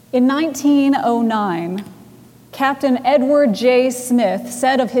In 1909, Captain Edward J. Smith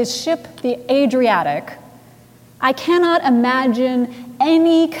said of his ship, the Adriatic, "I cannot imagine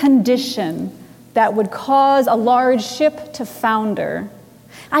any condition that would cause a large ship to founder.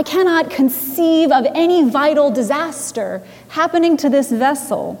 I cannot conceive of any vital disaster happening to this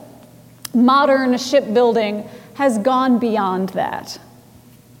vessel. Modern shipbuilding has gone beyond that.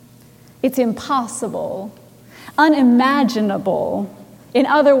 It's impossible, unimaginable, in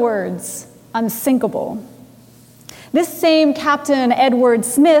other words, unsinkable." This same Captain Edward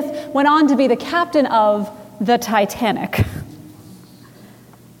Smith went on to be the captain of the Titanic.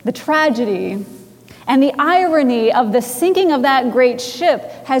 The tragedy and the irony of the sinking of that great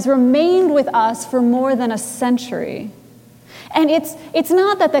ship has remained with us for more than a century. And it's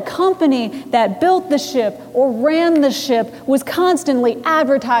not that the company that built the ship or ran the ship was constantly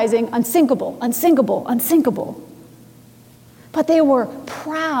advertising unsinkable, unsinkable, unsinkable. But they were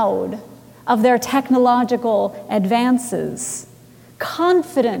proud of their technological advances,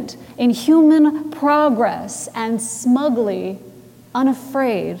 confident in human progress, and smugly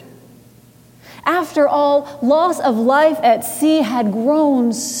unafraid. After all, loss of life at sea had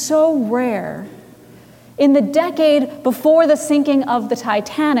grown so rare. In the decade before the sinking of the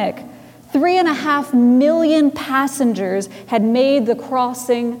Titanic, 3.5 million passengers had made the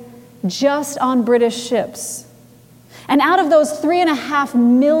crossing just on British ships. And out of those 3.5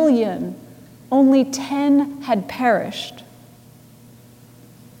 million, only 10 had perished.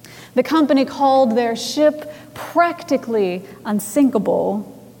 The company called their ship practically unsinkable.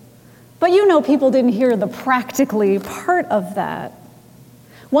 But you know, people didn't hear the practically part of that.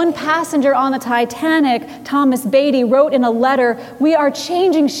 One passenger on the Titanic, Thomas Beatty, wrote in a letter, "We are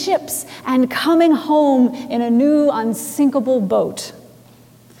changing ships and coming home in a new unsinkable boat."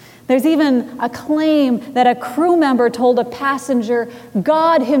 There's even a claim that a crew member told a passenger,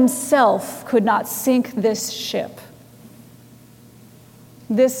 "God himself could not sink this ship."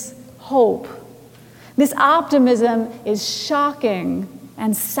 This hope, this optimism is shocking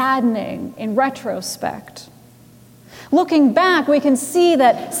and saddening in retrospect. Looking back, we can see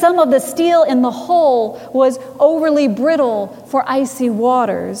that some of the steel in the hull was overly brittle for icy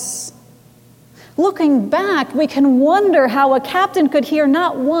waters. Looking back, we can wonder how a captain could hear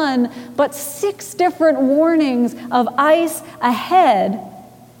not one, but 6 different warnings of ice ahead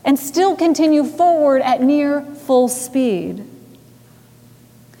and still continue forward at near full speed.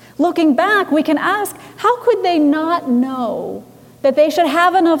 Looking back, we can ask, how could they not know that they should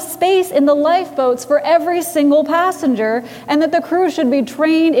have enough space in the lifeboats for every single passenger and that the crew should be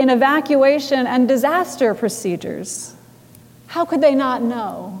trained in evacuation and disaster procedures? How could they not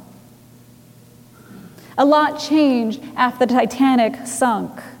know? A lot changed after the Titanic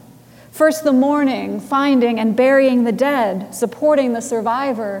sunk. First, the mourning, finding and burying the dead, supporting the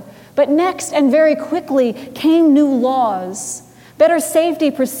survivor. But next, and very quickly, came new laws, better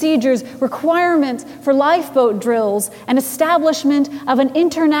safety procedures, requirements for lifeboat drills, and establishment of an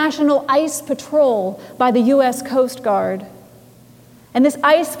international ice patrol by the U.S. Coast Guard. And this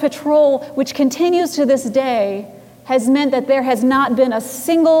ice patrol, which continues to this day, has meant that there has not been a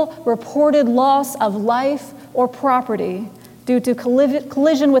single reported loss of life or property due to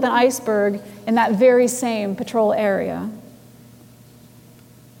collision with an iceberg in that very same patrol area.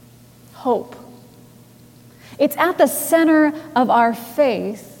 Hope. It's at the center of our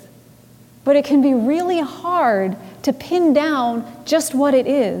faith, but it can be really hard to pin down just what it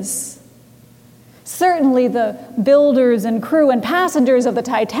is. Certainly the builders and crew and passengers of the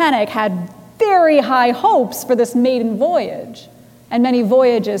Titanic had very high hopes for this maiden voyage and many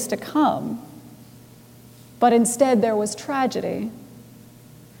voyages to come. But instead there was tragedy.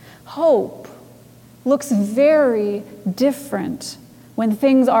 Hope looks very different when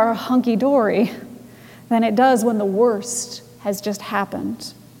things are hunky-dory than it does when the worst has just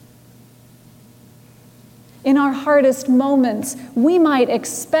happened. In our hardest moments, we might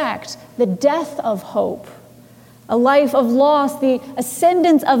expect the death of hope, a life of loss, the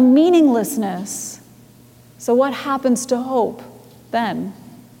ascendance of meaninglessness. So what happens to hope then?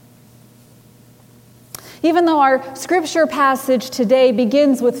 Even though our scripture passage today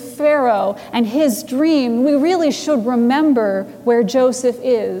begins with Pharaoh and his dream, we really should remember where Joseph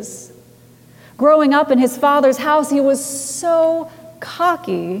is. Growing up in his father's house, he was so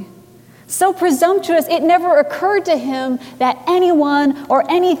cocky, so presumptuous, it never occurred to him that anyone or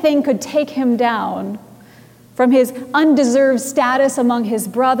anything could take him down. From his undeserved status among his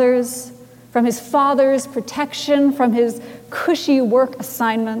brothers, from his father's protection, from his cushy work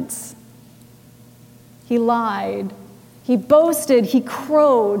assignments. He lied, he boasted, he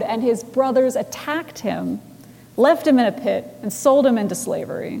crowed, and his brothers attacked him left him in a pit, and sold him into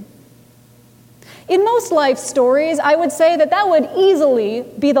slavery. In most life stories, I would say that would easily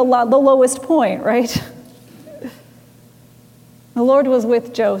be the lowest point, right? The Lord was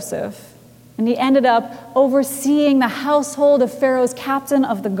with Joseph, and he ended up overseeing the household of Pharaoh's captain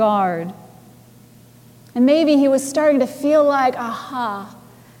of the guard. And maybe he was starting to feel like,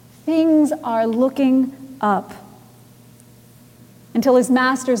 things are looking up. Until his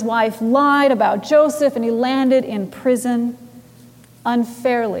master's wife lied about Joseph and he landed in prison,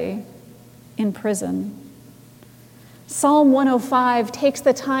 unfairly in prison. Psalm 105 takes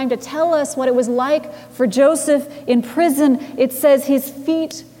the time to tell us what it was like for Joseph in prison. It says his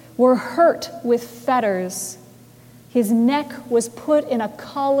feet were hurt with fetters. His neck was put in a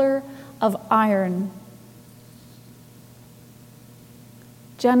collar of iron.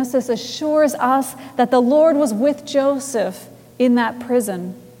 Genesis assures us that the Lord was with Joseph in that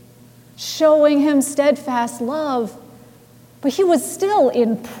prison, showing him steadfast love, but he was still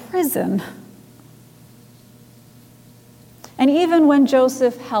in prison. And even when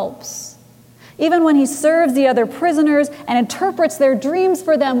Joseph helps, even when he serves the other prisoners and interprets their dreams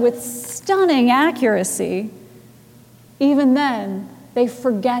for them with stunning accuracy, even then they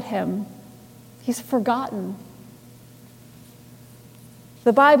forget him. He's forgotten.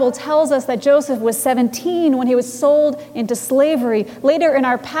 The Bible tells us that Joseph was 17 when he was sold into slavery. Later in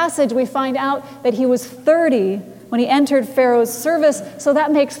our passage, we find out that he was 30 when he entered Pharaoh's service, so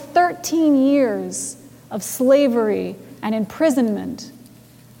that makes 13 years of slavery and imprisonment,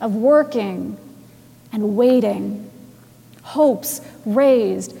 of working and waiting, hopes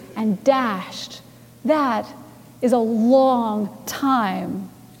raised and dashed. That is a long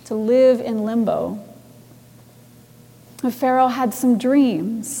time to live in limbo. Pharaoh had some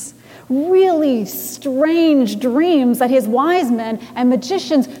dreams, really strange dreams that his wise men and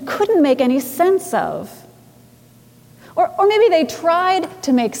magicians couldn't make any sense of. Or maybe they tried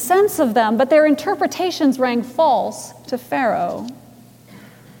to make sense of them, but their interpretations rang false to Pharaoh.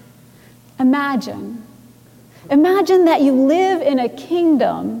 Imagine that you live in a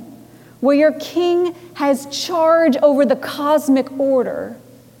kingdom where your king has charge over the cosmic order,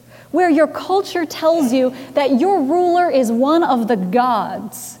 where your culture tells you that your ruler is one of the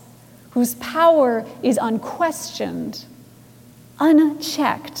gods, whose power is unquestioned,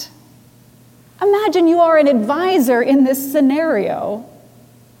 unchecked. Imagine you are an advisor in this scenario.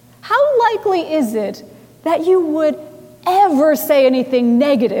 How likely is it that you would ever say anything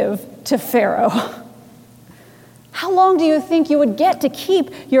negative to Pharaoh? How long do you think you would get to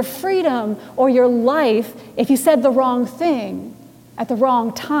keep your freedom or your life if you said the wrong thing at the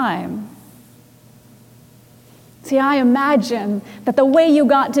wrong time? See, I imagine that the way you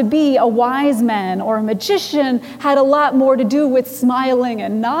got to be a wise man or a magician had a lot more to do with smiling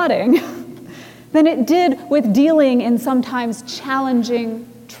and nodding than it did with dealing in sometimes challenging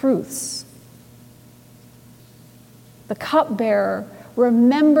truths. The cupbearer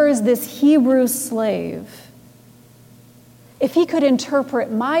remembers this Hebrew slave. If he could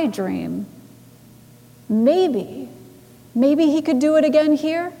interpret my dream, maybe he could do it again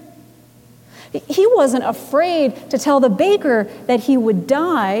here. He wasn't afraid to tell the baker that he would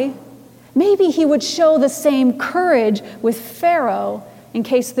die. Maybe he would show the same courage with Pharaoh in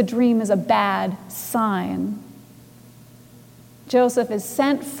case the dream is a bad sign. Joseph is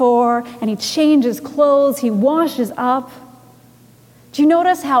sent for, and he changes clothes, he washes up. Do you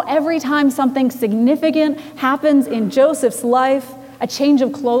notice how every time something significant happens in Joseph's life, a change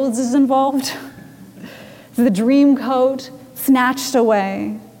of clothes is involved? The dream coat snatched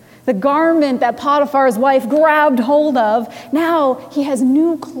away. The garment that Potiphar's wife grabbed hold of, now he has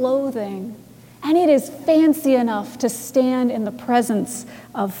new clothing, and it is fancy enough to stand in the presence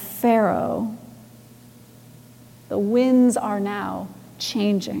of Pharaoh. The winds are now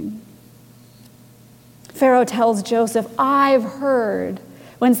changing. Pharaoh tells Joseph, I've heard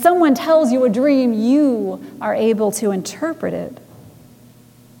when someone tells you a dream, you are able to interpret it.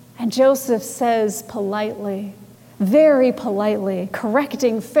 And Joseph says politely, very politely,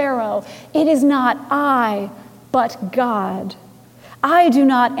 correcting Pharaoh, it is not I, but God. I do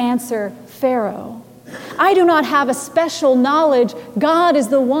not answer Pharaoh. I do not have a special knowledge. God is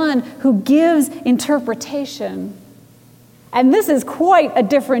the one who gives interpretation. And this is quite a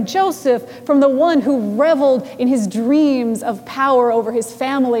different Joseph from the one who reveled in his dreams of power over his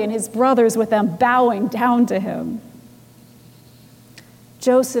family and his brothers with them bowing down to him.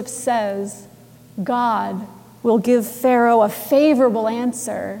 Joseph says, God will give Pharaoh a favorable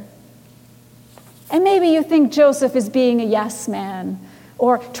answer. And maybe you think Joseph is being a yes man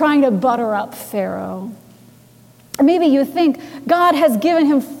or trying to butter up Pharaoh. Or maybe you think God has given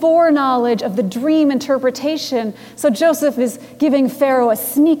him foreknowledge of the dream interpretation, so Joseph is giving Pharaoh a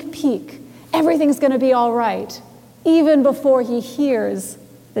sneak peek. Everything's going to be all right, even before he hears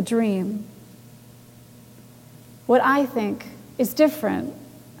the dream. What I think is different.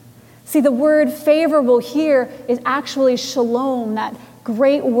 See, the word favorable here is actually shalom, that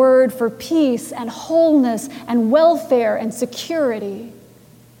great word for peace and wholeness and welfare and security.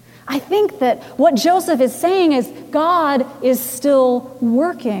 I think that what Joseph is saying is God is still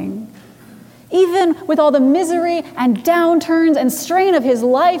working. Even with all the misery and downturns and strain of his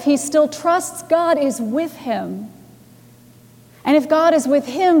life, he still trusts God is with him. And if God is with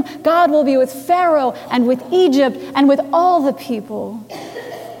him, God will be with Pharaoh and with Egypt and with all the people.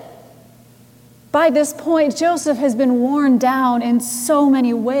 By this point, Joseph has been worn down in so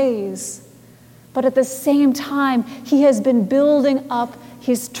many ways. But at the same time, he has been building up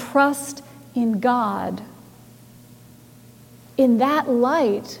his trust in God. In that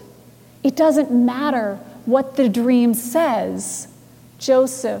light, it doesn't matter what the dream says.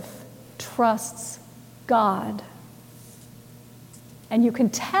 Joseph trusts God. And you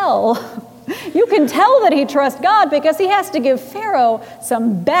can tell that he trusts God because he has to give Pharaoh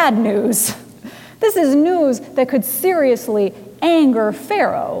some bad news. This is news that could seriously anger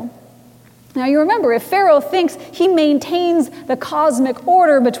Pharaoh. Now you remember, if Pharaoh thinks he maintains the cosmic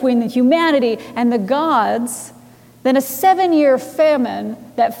order between the humanity and the gods, then a 7-year famine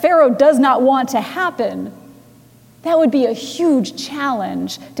that Pharaoh does not want to happen, that would be a huge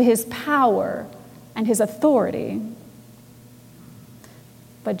challenge to his power and his authority.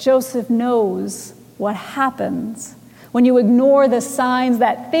 But Joseph knows what happens when you ignore the signs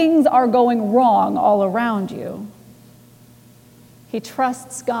that things are going wrong all around you. He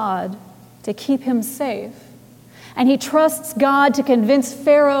trusts God to keep him safe, and he trusts God to convince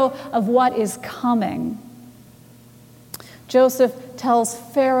Pharaoh of what is coming. Joseph tells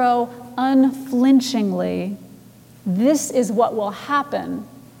Pharaoh unflinchingly, "This is what will happen,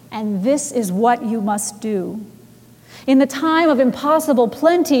 and this is what you must do. In the time of impossible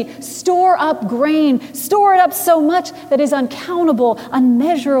plenty, store up grain, store it up so much that is uncountable,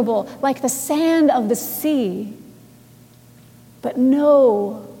 unmeasurable, like the sand of the sea. But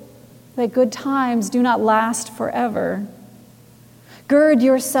know that good times do not last forever. Gird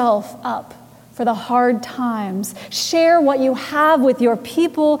yourself up for the hard times. Share what you have with your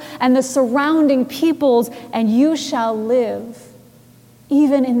people and the surrounding peoples, and you shall live,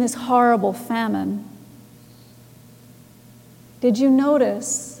 even in this horrible famine." Did you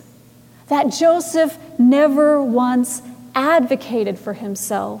notice that Joseph never once advocated for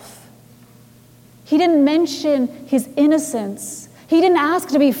himself? He didn't mention his innocence. He didn't ask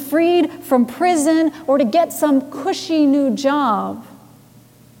to be freed from prison or to get some cushy new job.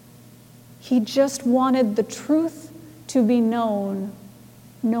 He just wanted the truth to be known,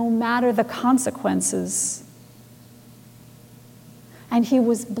 no matter the consequences. And he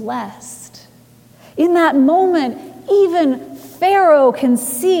was blessed. In that moment, even Pharaoh can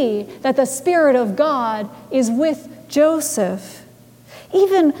see that the Spirit of God is with Joseph.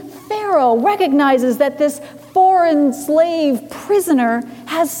 Even Pharaoh recognizes that this foreign slave prisoner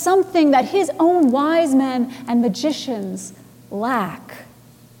has something that his own wise men and magicians lack.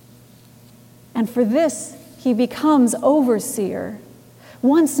 And for this, he becomes overseer.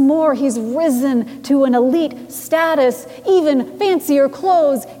 Once more, he's risen to an elite status, even fancier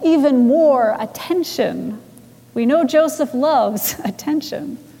clothes, even more attention. We know Joseph loves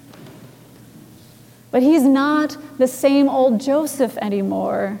attention. But he's not the same old Joseph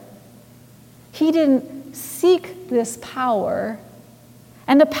anymore. He didn't seek this power.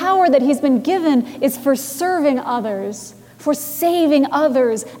 And the power that he's been given is for serving others, for saving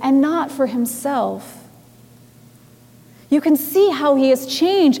others, and not for himself. You can see how he has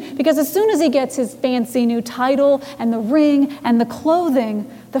changed, because as soon as he gets his fancy new title and the ring and the clothing,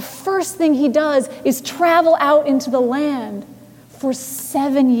 the first thing he does is travel out into the land for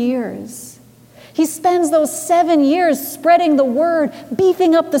 7 years. He spends those 7 years spreading the word,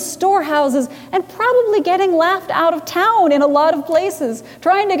 beefing up the storehouses, and probably getting laughed out of town in a lot of places,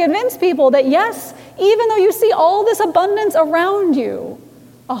 trying to convince people that yes, even though you see all this abundance around you,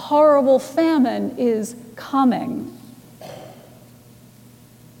 a horrible famine is coming.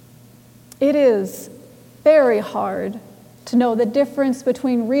 It is very hard to know the difference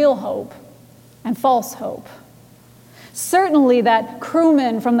between real hope and false hope. Certainly that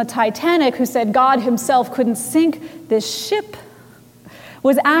crewman from the Titanic who said God himself couldn't sink this ship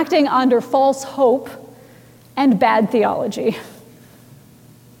was acting under false hope and bad theology.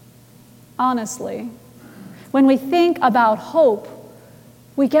 Honestly, when we think about hope,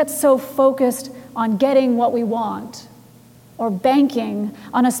 we get so focused on getting what we want or banking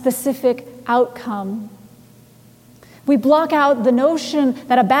on a specific outcome. We block out the notion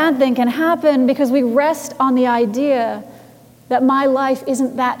that a bad thing can happen because we rest on the idea that my life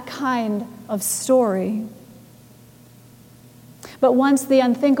isn't that kind of story. But once the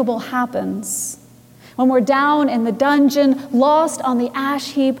unthinkable happens, when we're down in the dungeon, lost on the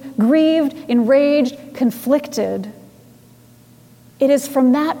ash heap, grieved, enraged, conflicted, it is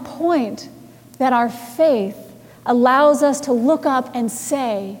from that point that our faith allows us to look up and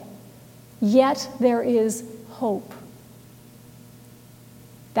say, "Yet there is hope."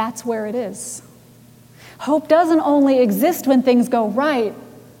 That's where it is. Hope doesn't only exist when things go right,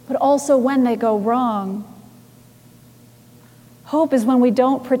 but also when they go wrong. Hope is when we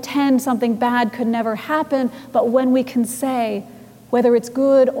don't pretend something bad could never happen, but when we can say, whether it's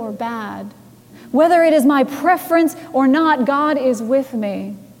good or bad, whether it is my preference or not, God is with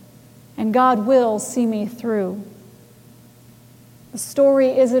me, and God will see me through. The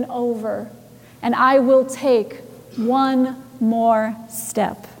story isn't over, and I will take one more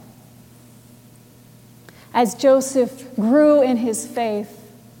step. As Joseph grew in his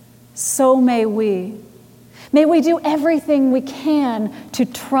faith, so may we. May we do everything we can to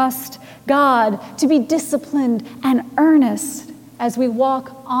trust God, to be disciplined and earnest as we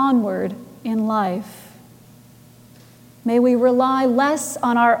walk onward in life. May we rely less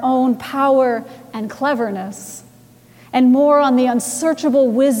on our own power and cleverness and more on the unsearchable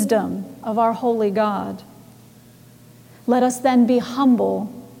wisdom of our holy God. Let us then be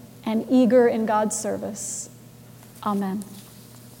humble and eager in God's service. Amen.